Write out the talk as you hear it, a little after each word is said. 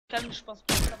Calme, je pense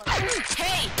pas que ça va.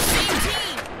 Hey,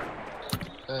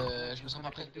 je me sens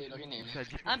pas prêt de l'uriner.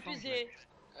 Impusé.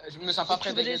 Je me sens pas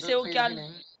prêt de Tu veux laisser au calme.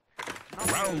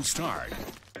 Round start.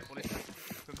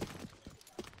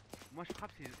 Moi je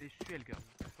frappe et je suis Elgar.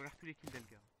 Je regarde tous les kills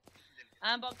d'Elgar.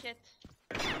 Un banquette.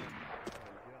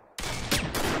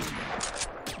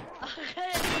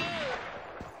 Arrête.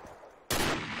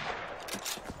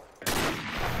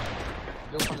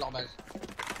 Ils vont prendre leur base.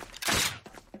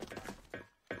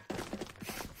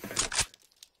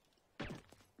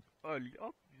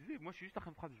 Oh, puisez, moi je suis juste en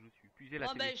train de frapper, je me suis puisé la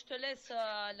Bon télé. bah je te laisse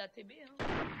la TB hein.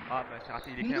 Ah bah c'est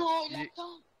raté, il est Non, il est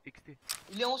attend. XT.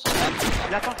 Il est en son bas.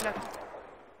 Il attend.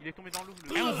 Il est tombé dans l'eau.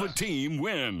 Alpha team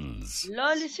wins.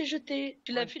 Là, laissez jeter.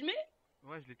 Tu l'as filmé?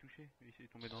 Ouais, je l'ai touché. Il est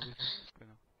tombé dans l'eau.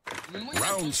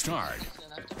 Round start.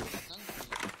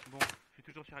 Bon, je suis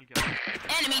toujours sur Elgar.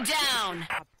 enemy down.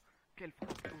 Frappe. Quelle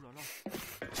frappe. Oh là là.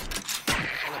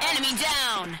 Enemy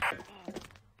down.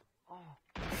 Oh.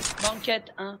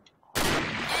 Banquette 1.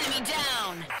 Enemy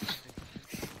down.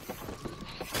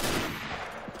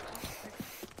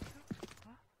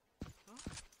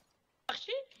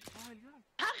 Archie? Oh, Elgar.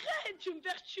 Arrête, tu me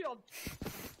perturbes.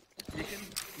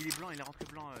 Il est blanc, il est rentré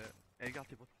blanc. Elgar,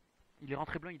 c'est bon. Il est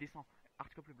rentré blanc, il descend.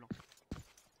 Hardcop le blanc.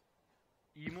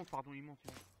 Il monte, pardon, il monte.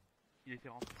 Il était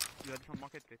rentré. Il va descendre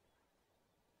banquette peut-être.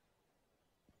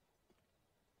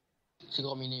 C'est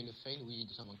gros miné, le fail, oui, il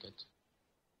descend en quête.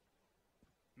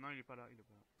 Non, il est pas là,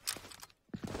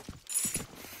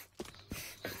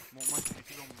 Bon, moi je suis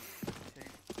toujours mon.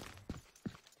 Salut.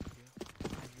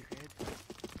 Ali Red.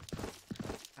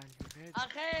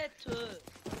 Arrête.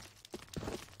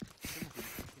 C'est bon,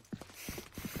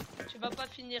 Tu vas pas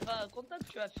finir comptable,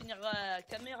 tu vas finir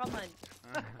caméraman.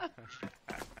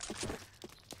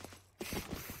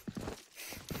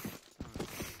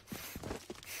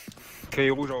 Cahier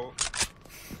rouge en haut.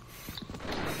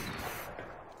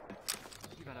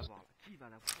 Qui va l'avoir?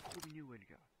 Trop mignon,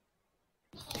 Elgar.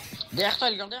 Derrière toi,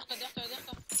 Elgar, derrière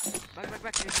toi.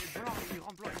 Back, il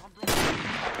rentre blanc.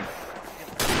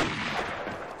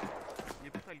 Il est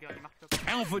pour ça, Elgar, il marque top.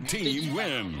 Alpha team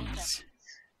wins.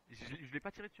 Je l'ai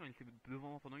pas tiré dessus, il était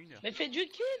devant pendant 1 heure. Mais fais du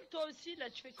kill toi aussi, là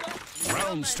tu fais quoi?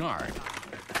 Round start.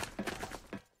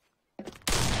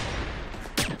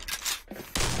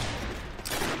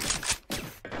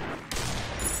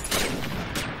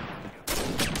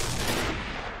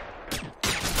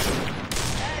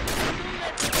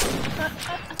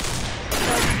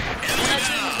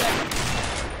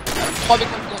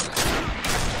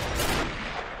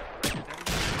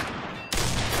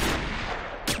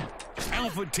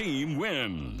 Alpha team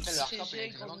wins.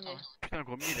 Putain, le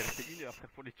gros mini, il a resté 1 heure frère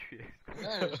pour les tuer. Ouais,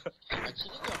 il m'a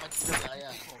tiré, il m'a tiré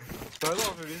derrière. Bah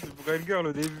non, je l'ai fait pour Elgar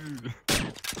le début.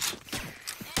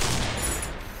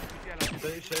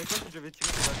 Je savais pas si j'avais tiré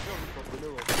sur la fleur, je me comprenais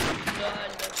ouais.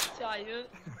 Lol, sérieux?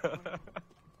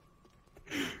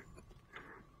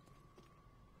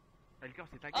 Elgar,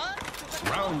 c'est ta Ah,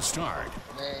 gueule. Round start.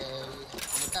 Mais on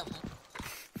est taf, hein.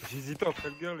 J'hésitais entre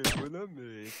Elgar et le bonhomme,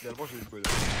 et finalement j'ai eu le bonhomme.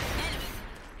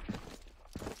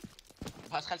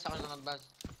 Passerelle s'arrange dans notre base.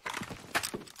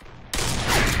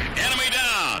 Enemy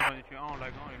down. J'en ai tué un en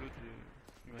laguant et l'autre,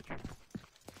 il m'a tué.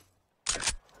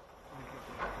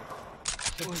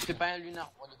 C'est pas un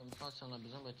lunar, on est comme ça, si on a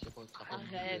besoin, bah tu sais pas.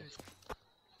 arrête.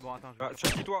 Bon, attends, je Ah, vais.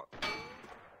 chassis-toi.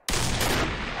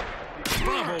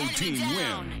 Bravo team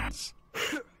wins.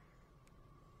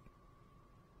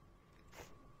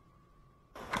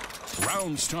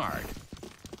 Round start.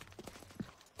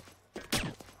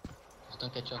 C'est un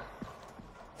catch-up.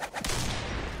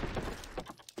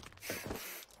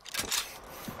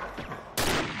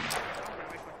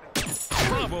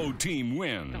 Bravo team Putain, on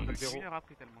a wins. fait 1 heure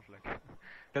après tellement je lag.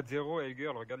 4-0,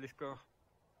 Elgar, regarde les scores.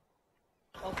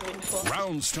 Encore une fois.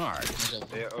 Round start.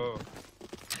 Et oh.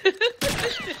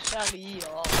 Charlie,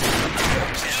 oh.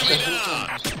 Enemy down.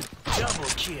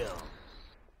 Double kill.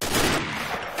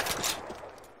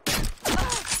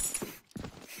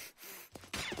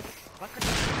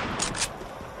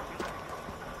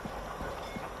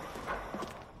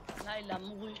 Là, il a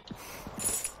mouru.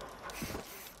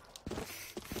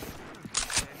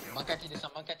 Banquette il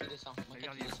descend.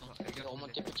 Il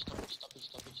remonte petit temps. Petit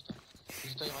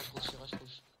temps, il rush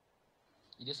rouge.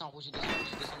 Il descend rouge, il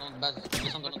descend dans notre base. Il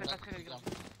descend dans notre base.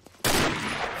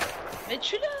 Mais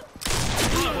tue-le!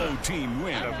 Bravo team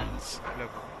wins.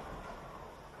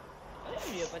 Ouais,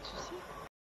 il y a pas de soucis.